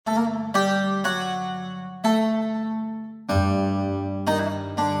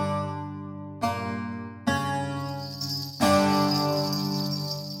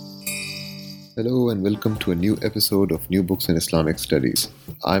Hello and welcome to a new episode of New Books in Islamic Studies.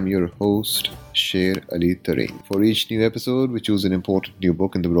 I'm your host, Sher Ali Tareen. For each new episode, we choose an important new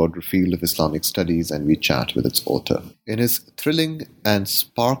book in the broader field of Islamic studies and we chat with its author. In his thrilling and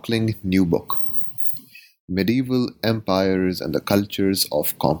sparkling new book, Medieval Empires and the Cultures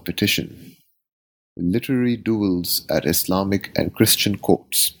of Competition, Literary Duels at Islamic and Christian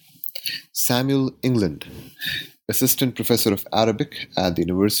Courts, Samuel England, Assistant Professor of Arabic at the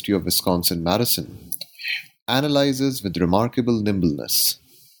University of Wisconsin-Madison, analyzes with remarkable nimbleness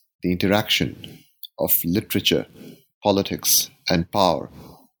the interaction of literature, politics, and power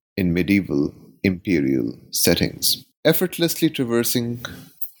in medieval imperial settings. Effortlessly traversing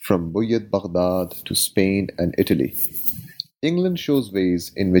from Buyid Baghdad to Spain and Italy, England shows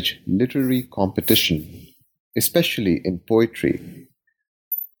ways in which literary competition, especially in poetry,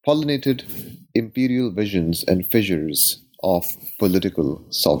 pollinated imperial visions and fissures of political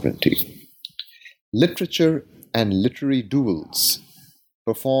sovereignty. Literature and literary duels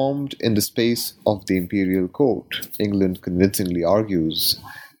performed in the space of the imperial court, England convincingly argues,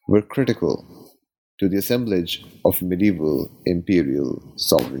 were critical to the assemblage of medieval imperial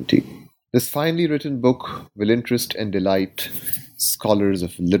sovereignty. This finely written book will interest and delight scholars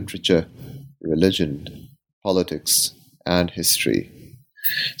of literature, religion, politics, and history.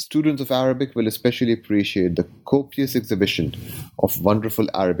 Students of Arabic will especially appreciate the copious exhibition of wonderful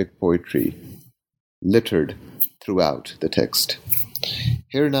Arabic poetry littered throughout the text.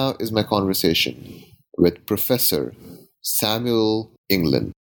 Here now is my conversation with Professor Samuel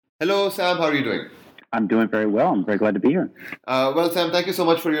England. Hello, Sam. How are you doing? I'm doing very well. I'm very glad to be here. Well, Sam, thank you so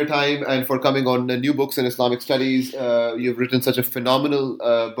much for your time and for coming on New Books in Islamic Studies. You've written such a phenomenal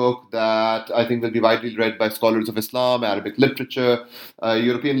book that I think will be widely read by scholars of Islam, Arabic literature,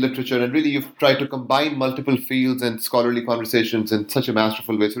 European literature, and really you've tried to combine multiple fields and scholarly conversations in such a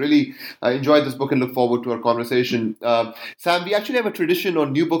masterful way. So really, I enjoyed this book and look forward to our conversation. Sam, we actually have a tradition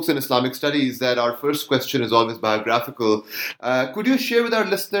on New Books in Islamic Studies that our first question is always biographical. Could you share with our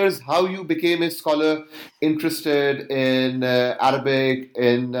listeners how you became a scholar interested in Arabic,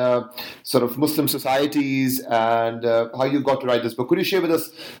 in sort of Muslim societies, and how you got to write this book? Could you share with us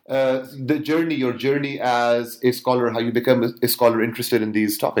your journey as a scholar, how you become a scholar interested in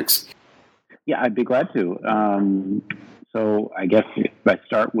these topics? Yeah, I'd be glad to. So I guess if I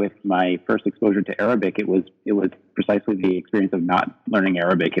start with my first exposure to Arabic, it was precisely the experience of not learning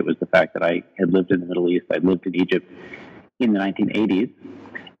Arabic. It was the fact that I had lived in the Middle East. I'd lived in Egypt in the 1980s,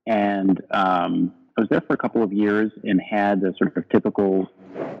 and I was there for a couple of years and had a sort of typical,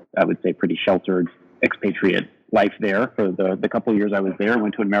 I would say, pretty sheltered expatriate life there. For the couple of years I was there, I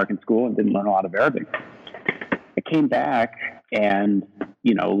went to an American school and didn't learn a lot of Arabic. I came back and,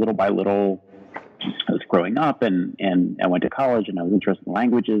 little by little, I was growing up and I went to college and I was interested in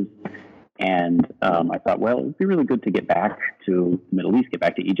languages. And I thought, well, it would be really good to get back to the Middle East, get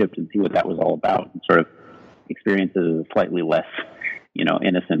back to Egypt and see what that was all about and sort of experience it as a slightly less,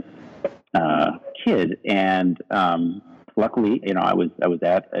 innocent kid. And luckily, I was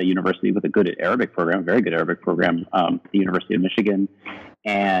at a university with a good Arabic program, a very good Arabic program, the University of Michigan,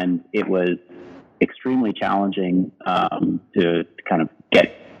 and it was extremely challenging to kind of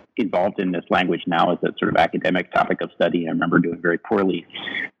get involved in this language now as a sort of academic topic of study. I remember doing very poorly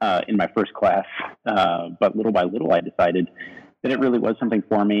in my first class, but little by little, I decided that it really was something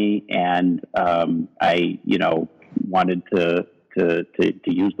for me, and I, wanted to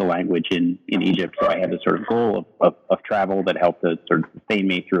use the language in Egypt. So I had this sort of goal of travel that helped to sort of sustain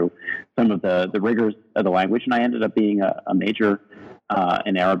me through some of the rigors of the language. And I ended up being a major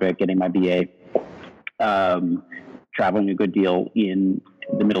in Arabic, getting my BA, traveling a good deal in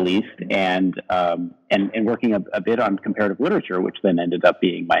the Middle East and working a bit on comparative literature, which then ended up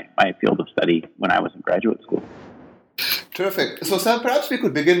being my field of study when I was in graduate school. Terrific. So, Sam, perhaps we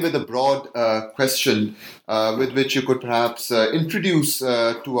could begin with a broad question with which you could perhaps introduce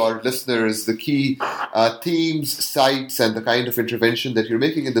to our listeners the key themes, sites, and the kind of intervention that you're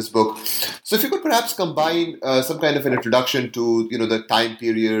making in this book. So, if you could perhaps combine some kind of an introduction to, the time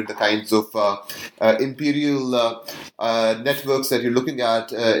period, the kinds of imperial networks that you're looking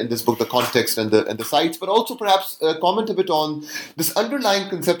at in this book, the context and the sites, but also perhaps comment a bit on this underlying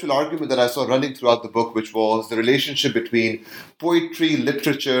conceptual argument that I saw running throughout the book, which was the relationship between poetry,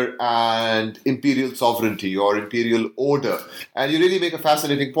 literature, and imperial sovereignty or imperial order. And you really make a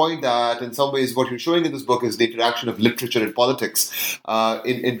fascinating point that in some ways what you're showing in this book is the interaction of literature and politics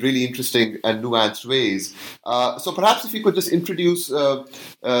in really interesting and nuanced ways. So perhaps if you could just introduce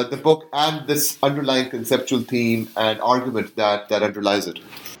the book and this underlying conceptual theme and argument that underlies it.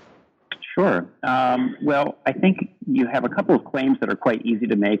 Sure. Well, I think you have a couple of claims that are quite easy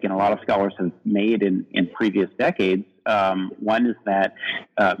to make, and a lot of scholars have made in previous decades. One is that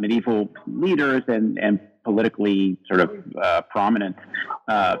medieval leaders and politically sort of prominent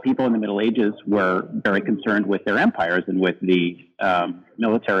people in the Middle Ages were very concerned with their empires and with the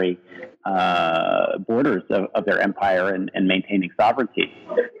military borders of their empire and maintaining sovereignty.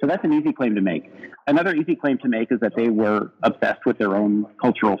 So that's an easy claim to make. Another easy claim to make is that they were obsessed with their own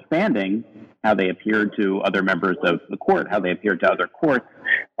cultural standing, how they appeared to other members of the court, how they appeared to other courts,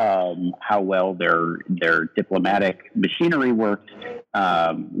 how well their diplomatic machinery worked,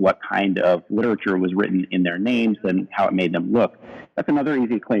 what kind of literature was written in their names, and how it made them look. That's another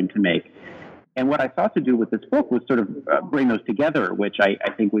easy claim to make. And what I sought to do with this book was sort of bring those together, which I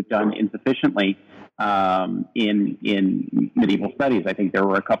think we've done insufficiently in medieval studies. I think there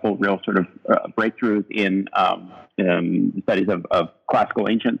were a couple real sort of breakthroughs in studies of classical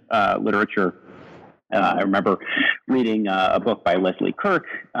ancient literature. I remember reading a book by Leslie Kirk,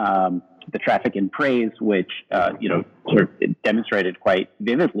 The Traffic in Praise, which sort of demonstrated quite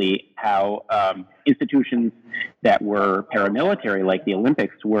vividly how institutions that were paramilitary, like the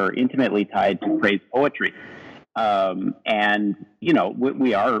Olympics, were intimately tied to praise poetry. And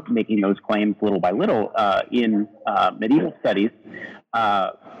we are making those claims little by little in medieval studies.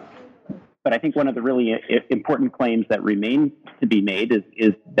 But I think one of the really important claims that remains to be made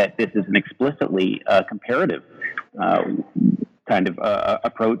is that this is an explicitly comparative kind of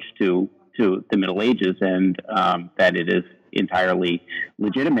approach to the Middle Ages, and that it is entirely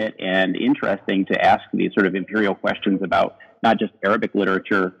legitimate and interesting to ask these sort of imperial questions about not just Arabic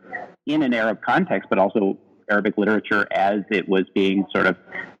literature in an Arab context, but also Arabic literature as it was being sort of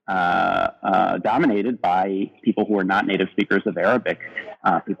dominated by people who are not native speakers of Arabic,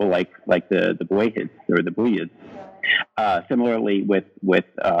 people like the Buwayhids or the Buyids. Similarly, with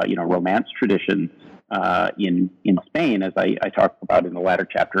Romance traditions in Spain, as I talk about in the latter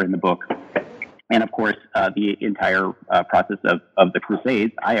chapter in the book. And of course, the entire process of the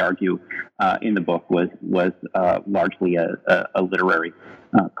Crusades, I argue, in the book was largely a literary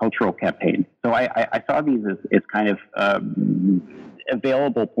cultural campaign. So I saw these as kind of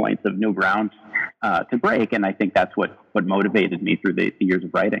available points of new ground to break, and I think that's what motivated me through the years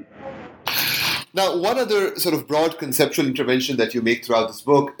of writing. Now, one other sort of broad conceptual intervention that you make throughout this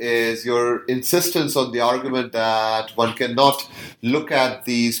book is your insistence on the argument that one cannot look at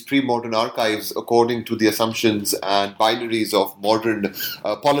these pre-modern archives according to the assumptions and binaries of modern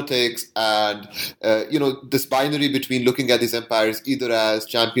politics, and this binary between looking at these empires either as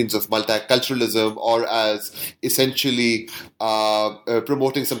champions of multiculturalism or as essentially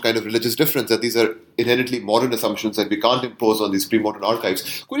promoting some kind of religious difference, that these are inherently modern assumptions that we can't impose on these pre-modern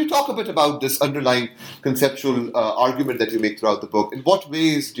archives. Could you talk a bit about this underlying conceptual argument that you make throughout the book? In what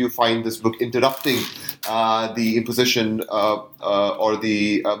ways do you find this book interrupting the imposition or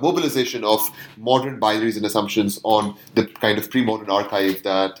the mobilization of modern binaries and assumptions on the kind of pre-modern archive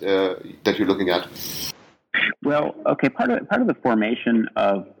that you're looking at? Well, okay, part of the formation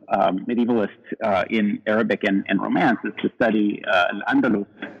of medievalists in Arabic and Romance is to study Al-Andalus,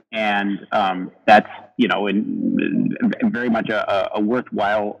 and that's very much a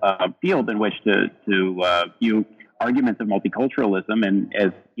worthwhile field in which to view arguments of multiculturalism. And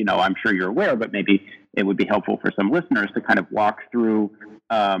as I'm sure you're aware, but maybe it would be helpful for some listeners to kind of walk through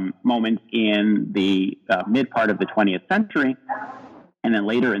moments in the mid part of the 20th century, and then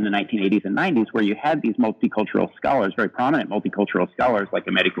later in the 1980s and 90s, where you had these multicultural scholars, very prominent multicultural scholars like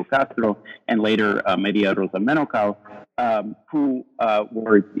Americo Castro, and later Maria Rosa Menocal, who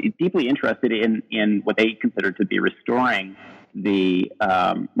were deeply interested in what they considered to be restoring the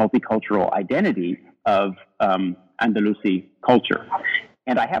multicultural identity of Andalusi culture.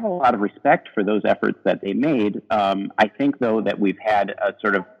 And I have a lot of respect for those efforts that they made. I think, though, that we've had a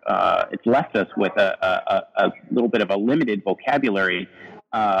sort of, it's left us with a little bit of a limited vocabulary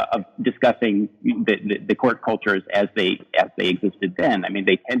of discussing the court cultures as they existed then. I mean,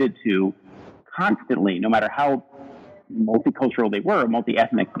 they tended to constantly, no matter how multicultural they were,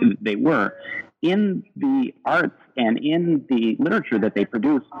 multi-ethnic they were, in the arts and in the literature that they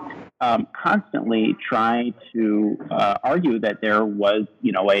produced, constantly try to argue that there was,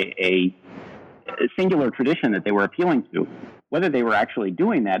 a singular tradition that they were appealing to. Whether they were actually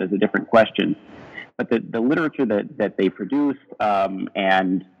doing that is a different question. But the literature that they produced,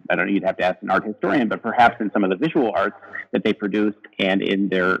 and I don't know, you'd have to ask an art historian, but perhaps in some of the visual arts that they produced and in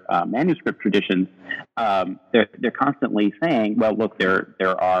their manuscript traditions, they're constantly saying, well, look, there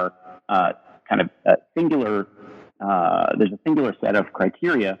are kind of a singular, there's a singular set of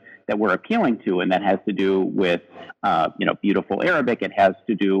criteria that we're appealing to, and that has to do with beautiful Arabic. It has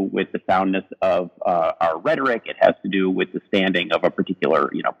to do with the soundness of our rhetoric. It has to do with the standing of a particular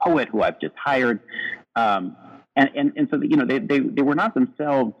poet who I've just hired. And so they were not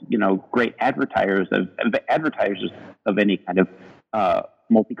themselves great advertisers of any kind of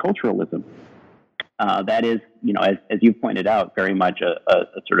multiculturalism. That is, as you pointed out, very much a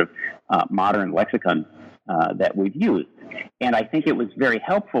sort of modern lexicon that we've used. And I think it was very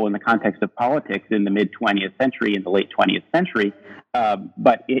helpful in the context of politics in the mid-20th century and the late 20th century.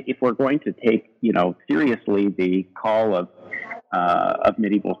 But if we're going to take, seriously the call of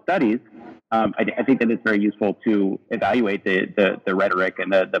medieval studies, I think that it's very useful to evaluate the rhetoric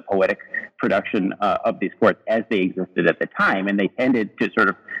and the poetic production of these courts as they existed at the time, and they tended to sort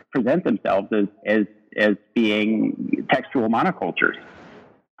of present themselves as being textual monocultures.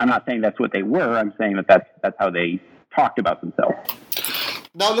 I'm not saying that's what they were. I'm saying that's how they talked about themselves.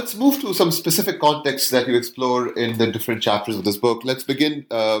 Now let's move to some specific contexts that you explore in the different chapters of this book. Let's begin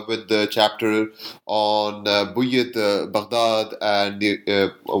with the chapter on Buyid Baghdad and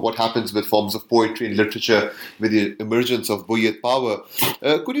what happens with forms of poetry and literature with the emergence of Buyid power.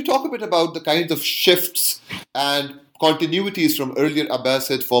 Could you talk a bit about the kinds of shifts and continuities from earlier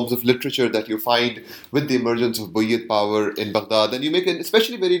Abbasid forms of literature that you find with the emergence of Buyid power in Baghdad? And you make an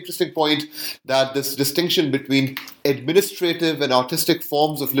especially very interesting point that this distinction between administrative and artistic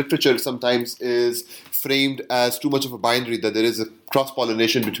forms of literature sometimes is framed as too much of a binary, that there is a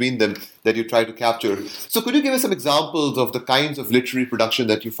cross-pollination between them that you try to capture. So could you give us some examples of the kinds of literary production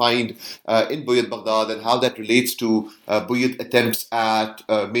that you find in Buyid Baghdad and how that relates to Buyid attempts at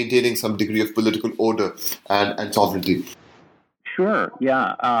maintaining some degree of political order and sovereignty? Sure,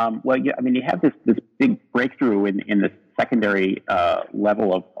 yeah. You have this big breakthrough in the secondary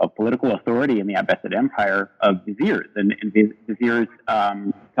level of political authority in the Abbasid Empire of viziers, and viziers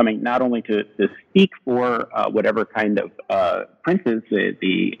coming not only to speak for whatever kind of princes,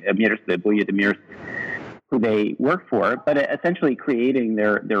 the emirs, the Buyid emirs, who they work for, but essentially creating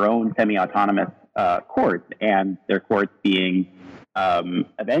their own semi-autonomous courts, and their courts being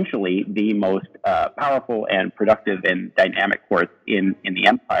eventually the most powerful and productive and dynamic courts in the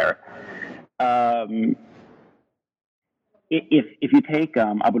empire. If you take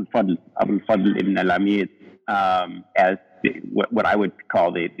Abul Fadl ibn al-Amid as what I would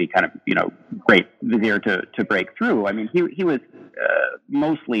call the kind of great vizier to break through, I mean he was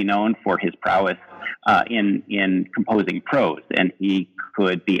mostly known for his prowess in composing prose, and he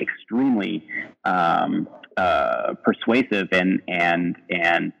could be extremely persuasive and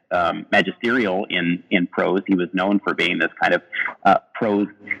magisterial in prose. He was known for being this kind of prose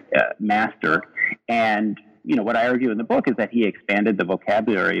master. And what I argue in the book is that he expanded the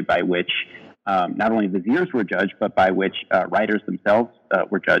vocabulary by which not only viziers were judged, but by which writers themselves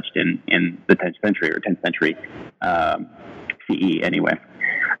were judged in the 10th century or 10th century CE anyway.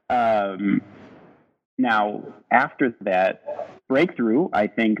 Now, after that breakthrough, I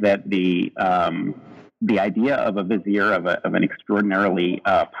think that the idea of a vizier, of an extraordinarily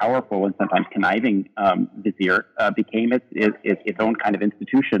powerful and sometimes conniving vizier, became its own kind of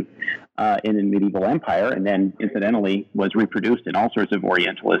institution in the medieval empire, and then incidentally was reproduced in all sorts of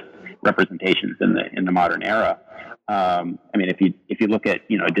Orientalist representations in the modern era. If you look at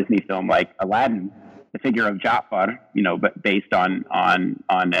a Disney film like Aladdin, the figure of Ja'far, but based on an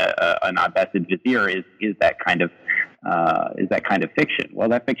Abbasid vizier, is that kind of fiction. Well,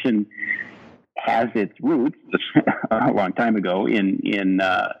 that fiction has its roots a long time ago in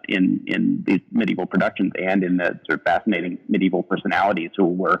these medieval productions and in the sort of fascinating medieval personalities who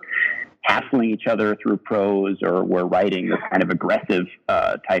were hassling each other through prose or were writing this kind of aggressive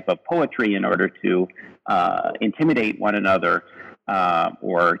type of poetry in order to intimidate one another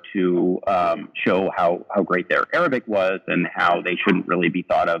or to show how great their Arabic was and how they shouldn't really be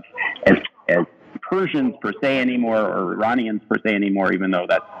thought of as Persians per se anymore or Iranians per se anymore, even though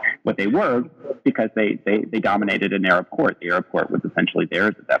that's what they were, because they dominated an Arab court. The Arab court was essentially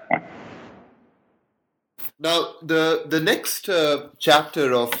theirs at that point. Now, the next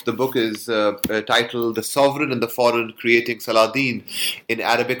chapter of the book is titled The Sovereign and the Foreign, Creating Saladin in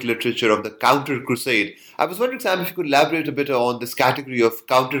Arabic Literature of the Counter-Crusade. I was wondering, Sam, if you could elaborate a bit on this category of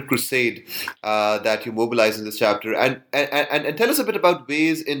counter-crusade that you mobilize in this chapter, and tell us a bit about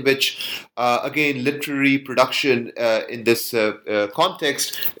ways in which, again, literary production in this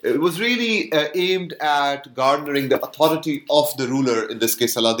context was really aimed at garnering the authority of the ruler, in this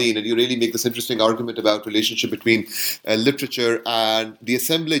case Saladin, and you really make this interesting argument about relationship relationship between literature and the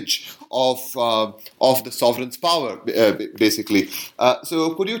assemblage of the sovereign's power, basically.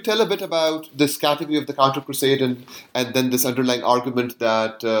 So could you tell a bit about this category of the counter-crusade and then this underlying argument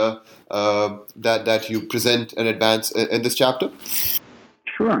that you present and advance in this chapter?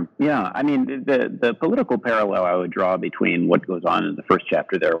 Sure. Yeah. I mean, the political parallel I would draw between what goes on in the first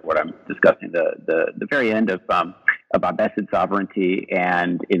chapter there, what I'm discussing, the very end of Abbasid sovereignty,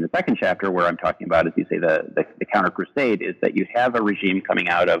 and in the second chapter, where I'm talking about, as you say, the counter crusade, is that you have a regime coming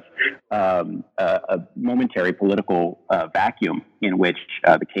out of a momentary political vacuum in which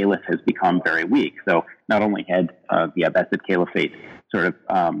the caliph has become very weak. So not only had the Abbasid caliphate sort of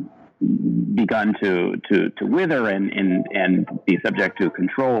begun to wither and be subject to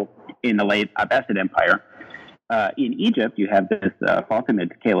control in the late Abbasid Empire. In Egypt, you have this Fatimid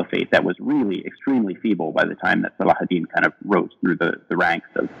caliphate that was really extremely feeble by the time that Salah ad-Din kind of rose through the ranks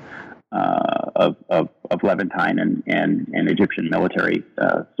of Levantine and Egyptian military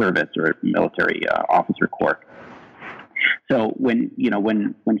service or military officer corps. So when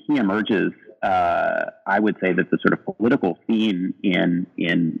he emerges, I would say that the sort of political theme in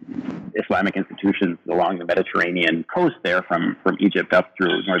Islamic institutions along the Mediterranean coast there, from Egypt up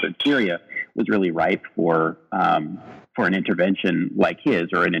through northern Syria, was really ripe for an intervention like his,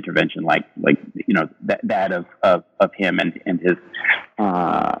 or an intervention like that of him and his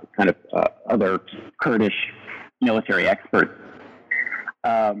kind of other Kurdish military experts.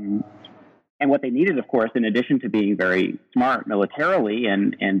 And what they needed, of course, in addition to being very smart militarily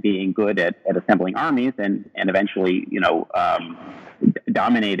and being good at assembling armies and eventually,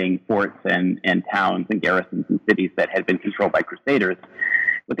 dominating forts and towns and garrisons and cities that had been controlled by crusaders,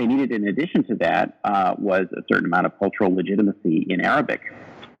 what they needed in addition to that was a certain amount of cultural legitimacy in Arabic.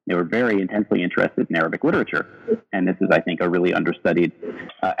 They were very intensely interested in Arabic literature. And this is, I think, a really understudied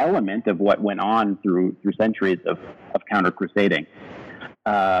element of what went on through centuries of counter-crusading.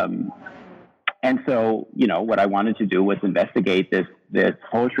 And so, what I wanted to do was investigate this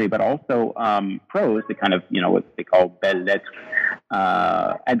poetry, but also prose, the kind of, what they call belles lettres,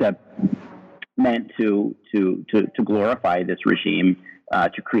 adab, meant to glorify this regime,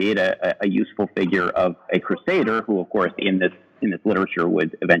 to create a useful figure of a crusader who, of course, in this literature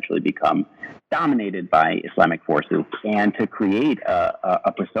would eventually become dominated by Islamic forces, and to create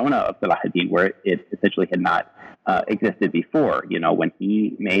a persona of Salah ad-Din where it essentially had not existed before. When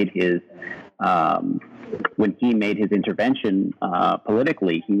he made his intervention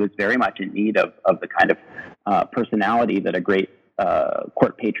politically, he was very much in need of the kind of personality that a great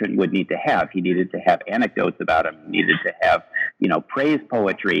court patron would need to have. He needed to have anecdotes about him. He needed to have, praise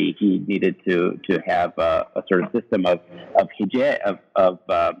poetry. He needed to have a sort of system of hijab,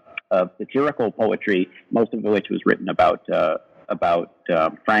 of satirical poetry, most of which was written about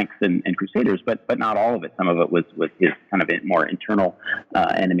Franks and Crusaders, but not all of it. Some of it was his kind of more internal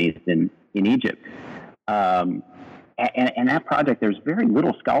enemies in Egypt. And that project, there's very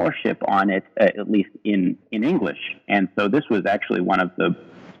little scholarship on it, at least in English. And so this was actually one of the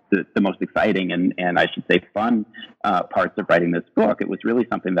most exciting and I should say fun parts of writing this book. It was really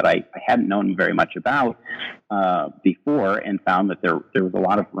something that I hadn't known very much about before, and found that there was a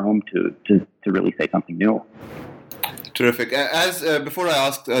lot of room to really say something new. Terrific. As before I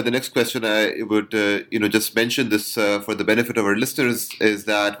ask the next question, I would just mention this for the benefit of our listeners, is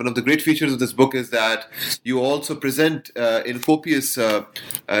that one of the great features of this book is that you also present in copious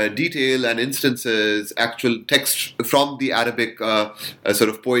detail and instances actual text from the Arabic sort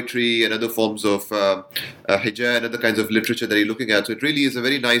of poetry and other forms of hijab and other kinds of literature that you're looking at. So it really is a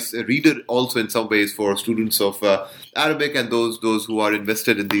very nice reader also in some ways for students of Arabic and those who are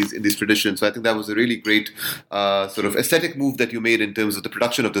invested in these traditions. So I think that was a really great sort of aesthetic move that you made in terms of the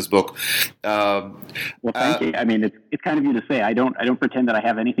production of this book. Well, thank you. I mean, it's kind of you to say. I don't pretend that I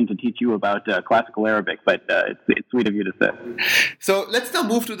have anything to teach you about classical Arabic, but it's sweet of you to say. So let's now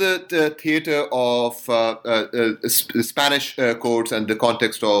move to the theater of Spanish courts and the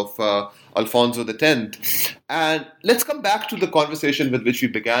context of Alfonso X. And let's come back to the conversation with which we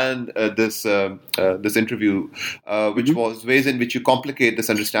began this interview, which was ways in which you complicate this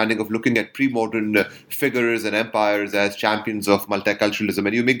understanding of looking at pre-modern figures and empires as champions of multiculturalism.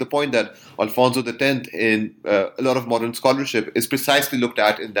 And you make the point that Alfonso X, in a lot of modern scholarship, is precisely looked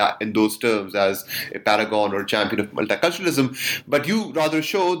at in those terms as a paragon or champion of multiculturalism. But you rather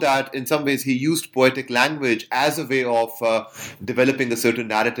show that in some ways he used poetic language as a way of developing a certain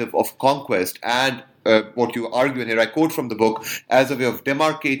narrative of conquest, and what you argue, and here I quote from the book, as a way of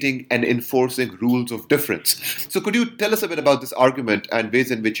demarcating and enforcing rules of difference. So could you tell us a bit about this argument and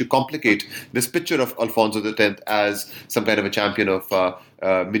ways in which you complicate this picture of Alfonso X as some kind of a champion of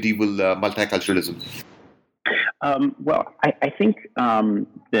medieval multiculturalism? Well, I think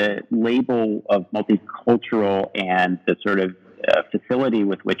the label of multicultural and the sort of facility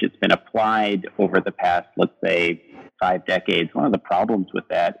with which it's been applied over the past, let's say, 5 decades, one of the problems with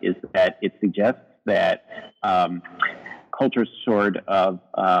that is that it suggests that cultures sort of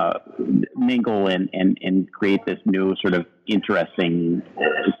mingle and create this new sort of interesting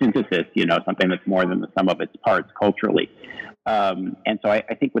synthesis, something that's more than the sum of its parts culturally. And so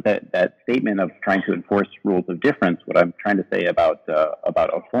I think with that statement of trying to enforce rules of difference, what I'm trying to say about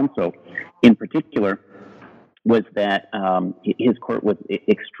Alfonso in particular was that his court was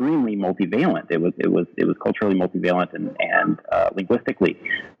extremely multivalent. It was culturally multivalent and linguistically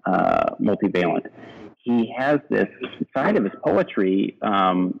multivalent. He has this side of his poetry,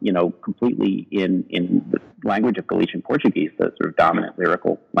 completely in the language of Galician Portuguese, the sort of dominant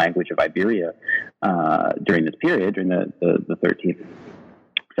lyrical language of Iberia during this period, during the 13th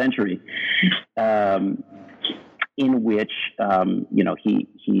century, in which he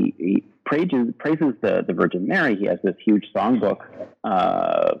praises the Virgin Mary. He has this huge songbook,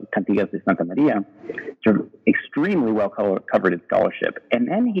 Cantigas de Santa Maria, sort of extremely well covered in scholarship, and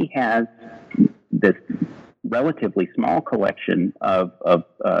then he has this relatively small collection of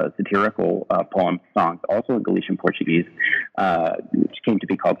satirical poems, songs, also in Galician Portuguese, which came to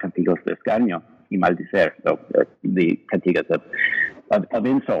be called Cantigos de Escarnio y Maldicer, so the cantigas of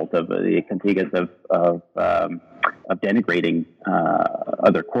insult, of the cantigas of denigrating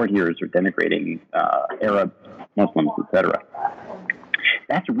other courtiers or denigrating Arabs, Muslims, etc.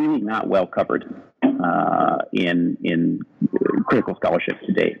 That's really not well covered in critical scholarship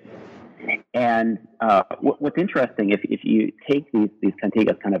today. And what's interesting, if you take these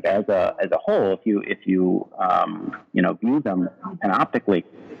cantigas kind of as a whole, if you view them panoptically,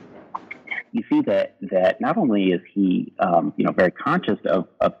 you see that not only is he very conscious of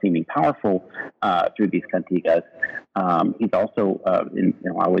seeming powerful through these cantigas, he's also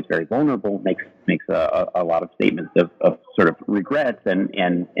always very vulnerable, makes a lot of statements of sort of regrets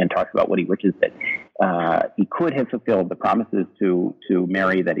and talks about what he wishes that he could have fulfilled, the promises to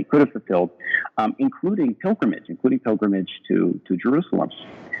Mary that he could have fulfilled, including pilgrimage to Jerusalem.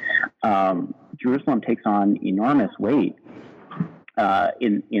 Jerusalem takes on enormous weight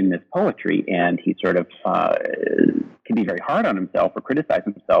in this poetry, and he sort of can be very hard on himself or criticize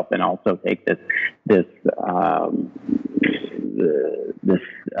himself, and also take this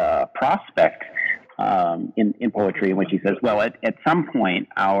prospect in poetry in which he says, well, at some point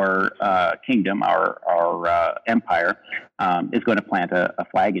our kingdom, our empire, is going to plant a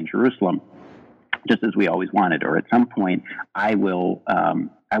flag in Jerusalem, just as we always wanted, or at some point I will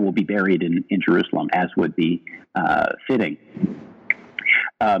be buried in Jerusalem, as would be fitting.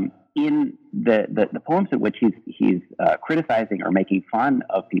 In the poems in which he's criticizing or making fun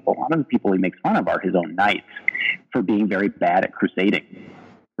of people, a lot of the people he makes fun of are his own knights for being very bad at crusading,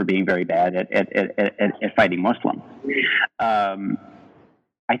 for being very bad at fighting Muslims. I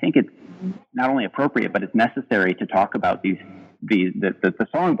think it's not only appropriate, but it's necessary to talk about the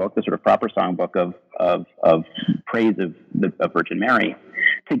songbook, the sort of proper songbook of praise of Virgin Mary,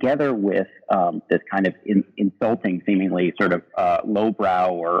 together with this kind of insulting, seemingly sort of lowbrow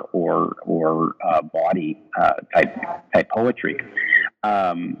or bawdy type poetry.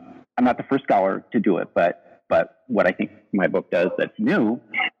 I'm not the first scholar to do it, but what I think my book does that's new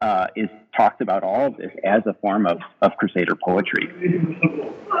is talks about all of this as a form of Crusader poetry.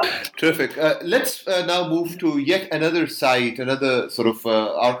 Terrific. Let's now move to yet another site, another sort of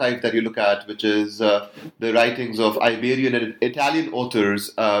archive that you look at, which is the writings of Iberian and Italian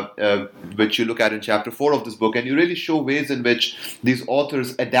authors, which you look at in chapter 4 of this book. And you really show ways in which these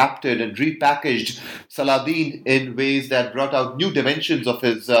authors adapted and repackaged Saladin in ways that brought out new dimensions of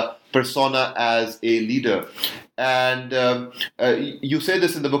his persona as a leader. And you say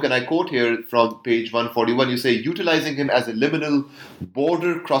this in the book, and I quote here from page 141, you say, utilizing him as a liminal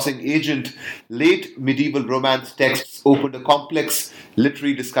border-crossing agent, late medieval Romance texts opened a complex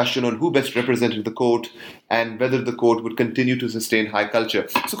literary discussion on who best represented the court and whether the court would continue to sustain high culture.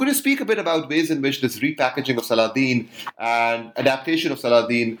 So could you speak a bit about ways in which this repackaging of Saladin and adaptation of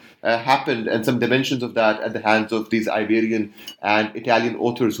Saladin happened, and some dimensions of that at the hands of these Iberian and Italian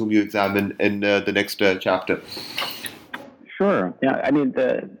authors whom you examine in the next chapter? Sure. Yeah. I mean,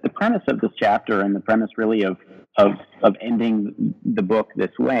 the premise of this chapter, and the premise really of ending the book this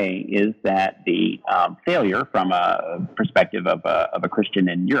way, is that the failure, from a perspective of a Christian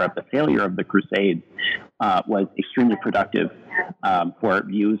in Europe, the failure of the Crusades was extremely productive for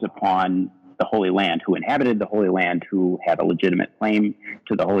views upon the Holy Land, who inhabited the Holy Land, who had a legitimate claim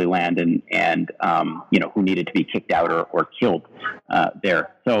to the Holy Land, and who needed to be kicked out or killed there.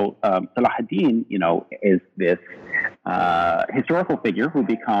 So Salah ad-Din, is this historical figure who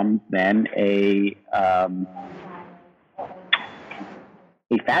becomes then a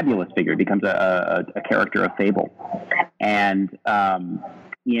fabulous figure, becomes a character of fable, and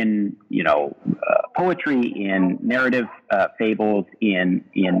in poetry, in narrative fables, in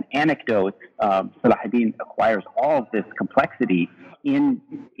anecdotes, Salah ad-Din acquires all of this complexity in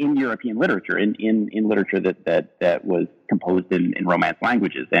European literature, in literature that was composed in Romance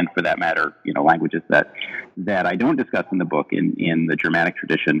languages, and for that matter, languages that I don't discuss in the book, in the Germanic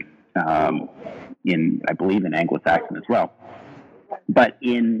tradition, I believe in Anglo-Saxon as well. But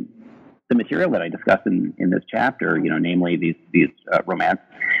in the material that I discuss in this chapter, namely these Romance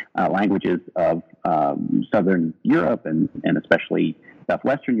languages of Southern Europe and especially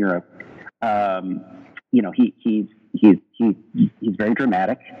Southwestern Europe, he's very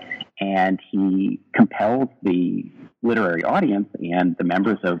dramatic, and he compels the literary audience and the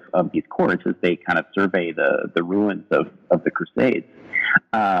members of these courts as they kind of survey the ruins of the Crusades,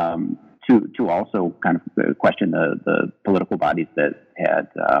 to also kind of question the political bodies that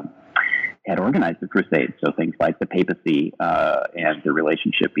had organized the Crusades. So things like the papacy and the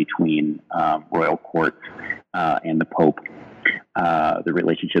relationship between royal courts and the Pope, the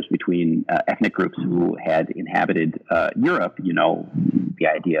relationships between ethnic groups who had inhabited Europe. The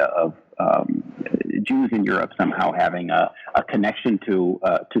idea of Jews in Europe somehow having a connection to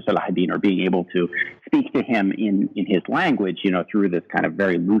Salah ad-Din, or being able to speak to him in his language, through this kind of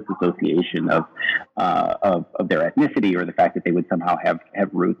very loose association of their ethnicity, or the fact that they would somehow have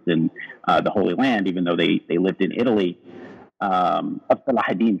roots in the Holy Land, even though they lived in Italy. Of Salah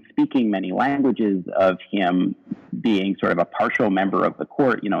ad-Din speaking many languages, of him being sort of a partial member of the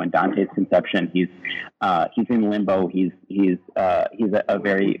court. In Dante's conception, he's in limbo. He's a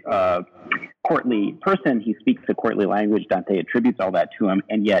very courtly person. He speaks a courtly language. Dante attributes all that to him,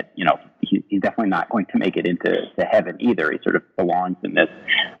 and yet, he's definitely not going to make it into heaven either. He sort of belongs in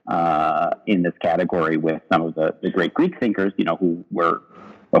this category with some of the great Greek thinkers, who were,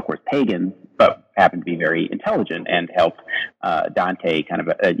 of course, pagans, but happened to be very intelligent and helped Dante kind of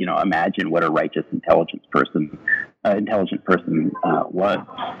imagine what a righteous, intelligent person was.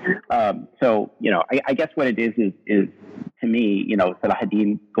 So I guess what it is to me, Salah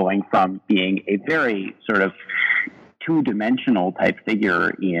ad-Din going from being a very sort of two-dimensional type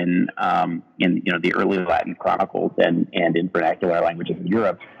figure in the early Latin chronicles and in vernacular languages in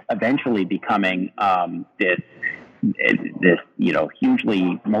Europe, eventually becoming this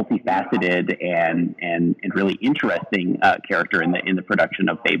hugely multifaceted and really interesting character in the production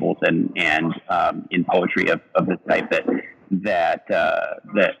of fables and in poetry of this type that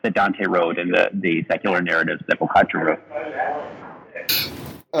Dante wrote, and the secular narratives that Boccaccio wrote.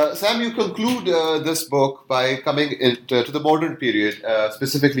 Sam, you conclude this book by coming to the modern period,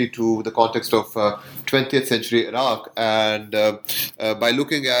 specifically to the context of 20th century Iraq, and by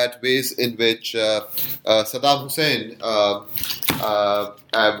looking at ways in which Saddam Hussein,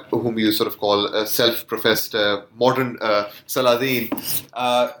 whom you sort of call a self-professed modern Saladin,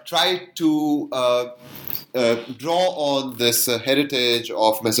 tried to draw on this heritage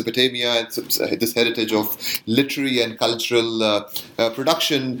of Mesopotamia and this heritage of literary and cultural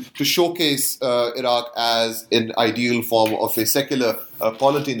production to showcase Iraq as an ideal form of a secular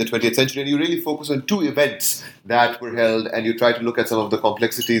polity in the 20th century. And you really focus on two events that were held, and you try to look at some of the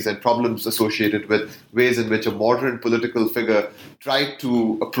complexities and problems associated with ways in which a modern political figure tried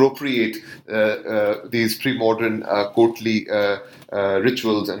to appropriate these pre-modern courtly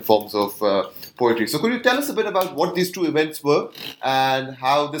rituals and forms of poetry. So could you tell us a bit about what these two events were and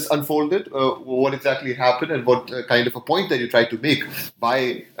how this unfolded, what exactly happened, and what kind of a point that you tried to make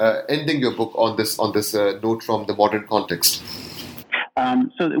by ending your book on this note from the modern context?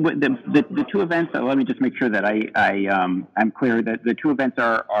 So the two events. Let me just make sure that I'm clear that the two events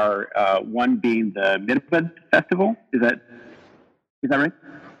are one being the Mirbad festival. Is that right?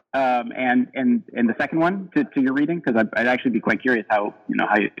 And the second one to your reading, because I'd actually be quite curious how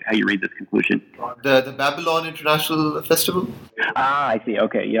you read this conclusion. The Babylon International Festival. I see.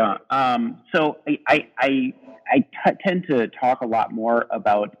 Okay, yeah. So I tend to talk a lot more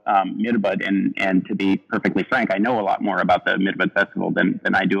about Mirbad, and to be perfectly frank, I know a lot more about the Mirbad Festival than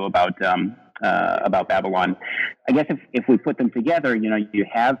I do about Babylon. I guess if we put them together, you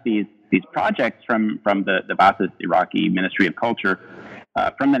have these projects from the Ba'athist Iraqi Ministry of Culture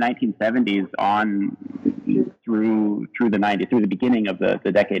from the 1970s on through the 90s, through the beginning of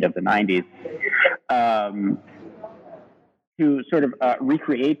the decade of the 90s, to sort of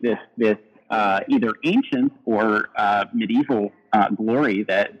recreate this either ancient or medieval glory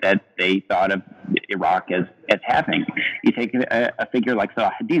that they thought of Iraq as having. You take a figure like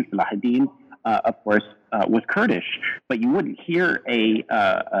Salahuddin. Salahuddin, of course, was Kurdish, but you wouldn't hear a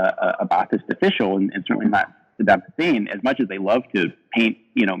Ba'athist official, and certainly not Saddam Hussein, as much as they love to paint,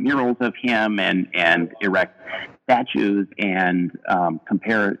 murals of him and erect statues and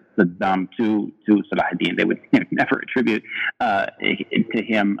compare Saddam to Salahuddin. They would never attribute to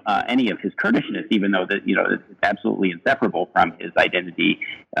him any of his Kurdishness, even though that it's absolutely inseparable from his identity,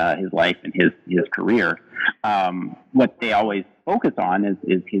 his life, and his career. What they always focus on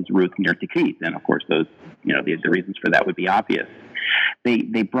is his roots near Tikrit, and of course those the reasons for that would be obvious.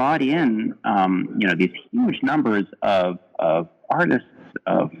 They brought in these huge numbers of artists,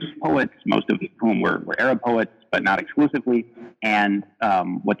 of poets, most of whom were Arab poets, but not exclusively, and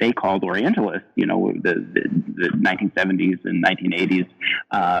what they called Orientalists, the 1970s and 1980s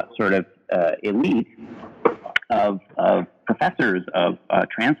sort of elite of professors, of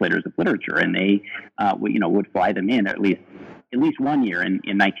translators of literature, and they would fly them in at least 1 year in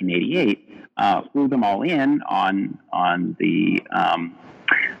 1988. Flew them all in on the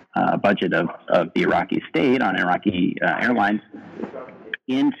budget of the Iraqi state, on Iraqi airlines,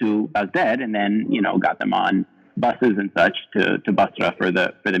 into Baghdad, and then got them on buses and such to Basra for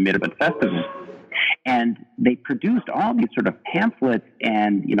the Mirbad festival. And they produced all these sort of pamphlets,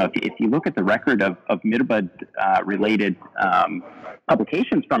 and if you look at the record of Mirbad related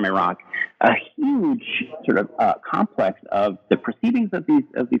publications from Iraq, a huge sort of complex of the proceedings of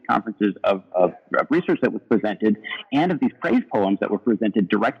these conferences, of research that was presented, and of these praise poems that were presented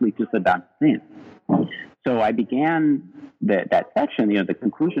directly to Saddam Hussein. So I began that section, the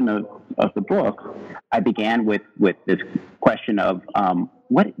conclusion of the book. I began with this question of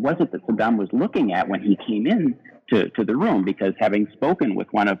what was it that Saddam was looking at when he came in to the room? Because having spoken with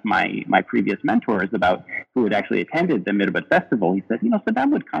one of my previous mentors about who had actually attended the Mirbad festival, he said,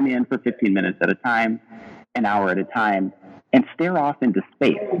 Saddam would come in for 15 minutes at a time, an hour at a time, and stare off into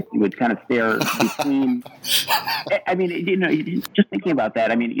space. He would kind of stare between. I mean, just thinking about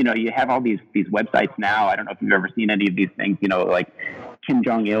that. I mean, you have all these websites now. I don't know if you've ever seen any of these things. Like Kim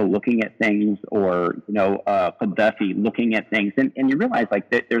Jong-il looking at things, or Gaddafi looking at things, and you realize like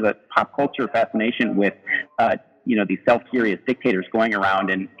that there's a pop culture fascination with these self-serious dictators going around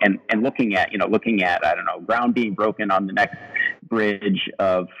and looking at I don't know, ground being broken on the next bridge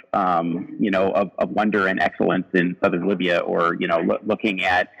of wonder and excellence in southern Libya, or looking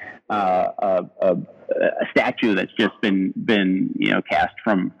at a statue that's just been cast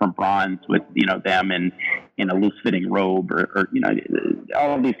from bronze with them in a loose-fitting robe, or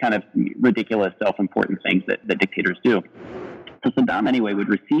all of these kind of ridiculous self-important things that dictators do. So Saddam, anyway, would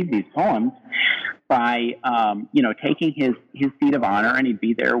receive these poems by, taking his seat of honor, and he'd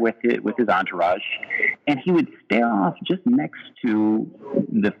be there with his entourage, and he would stare off just next to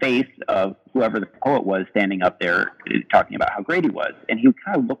the face of whoever the poet was standing up there talking about how great he was, and he would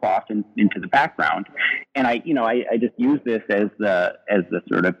kind of look off into the background, and I just use this as the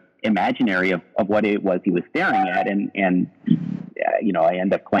sort of imaginary of what it was he was staring at, and I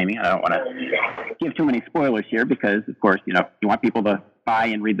end up claiming, I don't want to give too many spoilers here because, of course, you want people to buy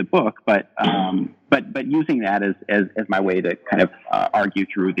and read the book, but using that as my way to kind of argue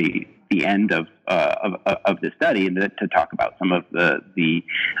through the end of the study, and to talk about some of the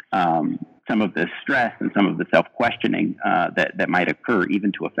stress and some of the self-questioning that might occur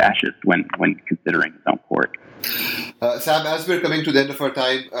even to a fascist when considering his own court. Sam, as we're coming to the end of our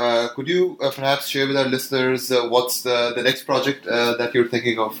time, could you perhaps share with our listeners what's the next project that you're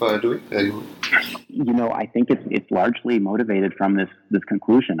thinking of doing? I think it's largely motivated from this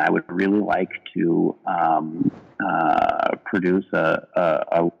conclusion. I would really like to produce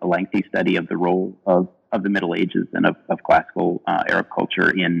a lengthy study of the role of the Middle Ages and of classical Arab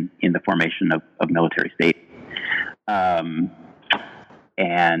culture in the formation of military states.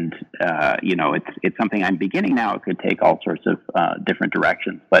 It's something I'm beginning now. It could take all sorts of different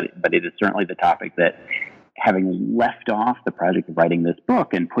directions, but it is certainly the topic that, having left off the project of writing this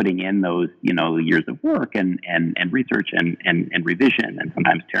book and putting in those years of work and research and revision, and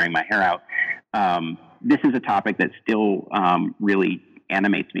sometimes tearing my hair out, this is a topic that still really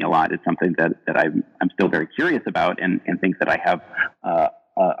animates me a lot. It's something that I'm still very curious about, and think that I have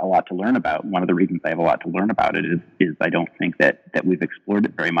a lot to learn about. One of the reasons I have a lot to learn about it is I don't think that we've explored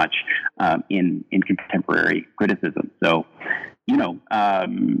it very much in contemporary criticism. So,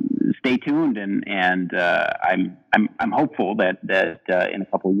 stay tuned, and I'm hopeful that in a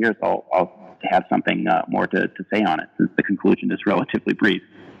couple of years I'll have something more to say on it, since the conclusion is relatively brief.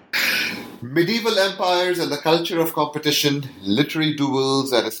 Medieval Empires and the Culture of Competition, Literary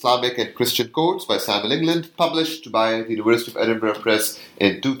Duels at Islamic and Christian Courts by Samuel England, published by the University of Edinburgh Press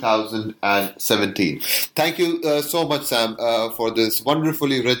in 2017. Thank you so much, Sam, for this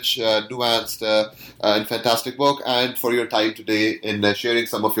wonderfully rich, nuanced and fantastic book, and for your time today in sharing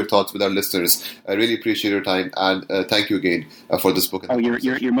some of your thoughts with our listeners. I really appreciate your time, and thank you again for this book. Oh,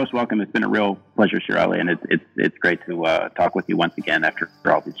 you're most welcome. It's been a real pleasure, Shirali, and it's great to talk with you once again after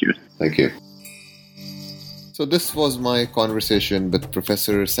all these years. Thank you. So this was my conversation with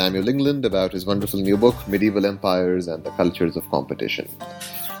Professor Samuel England about his wonderful new book, Medieval Empires and the Cultures of Competition.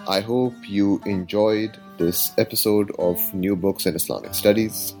 I hope you enjoyed this episode of New Books in Islamic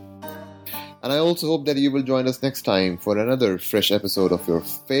Studies. And I also hope that you will join us next time for another fresh episode of your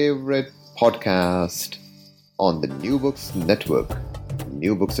favorite podcast on the New Books Network,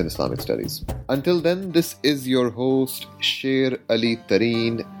 New Books in Islamic Studies. Until then, this is your host, Sher Ali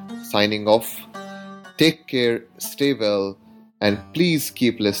Tareen, signing off. Take care, stay well, and please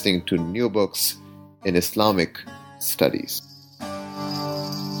keep listening to New Books in Islamic Studies.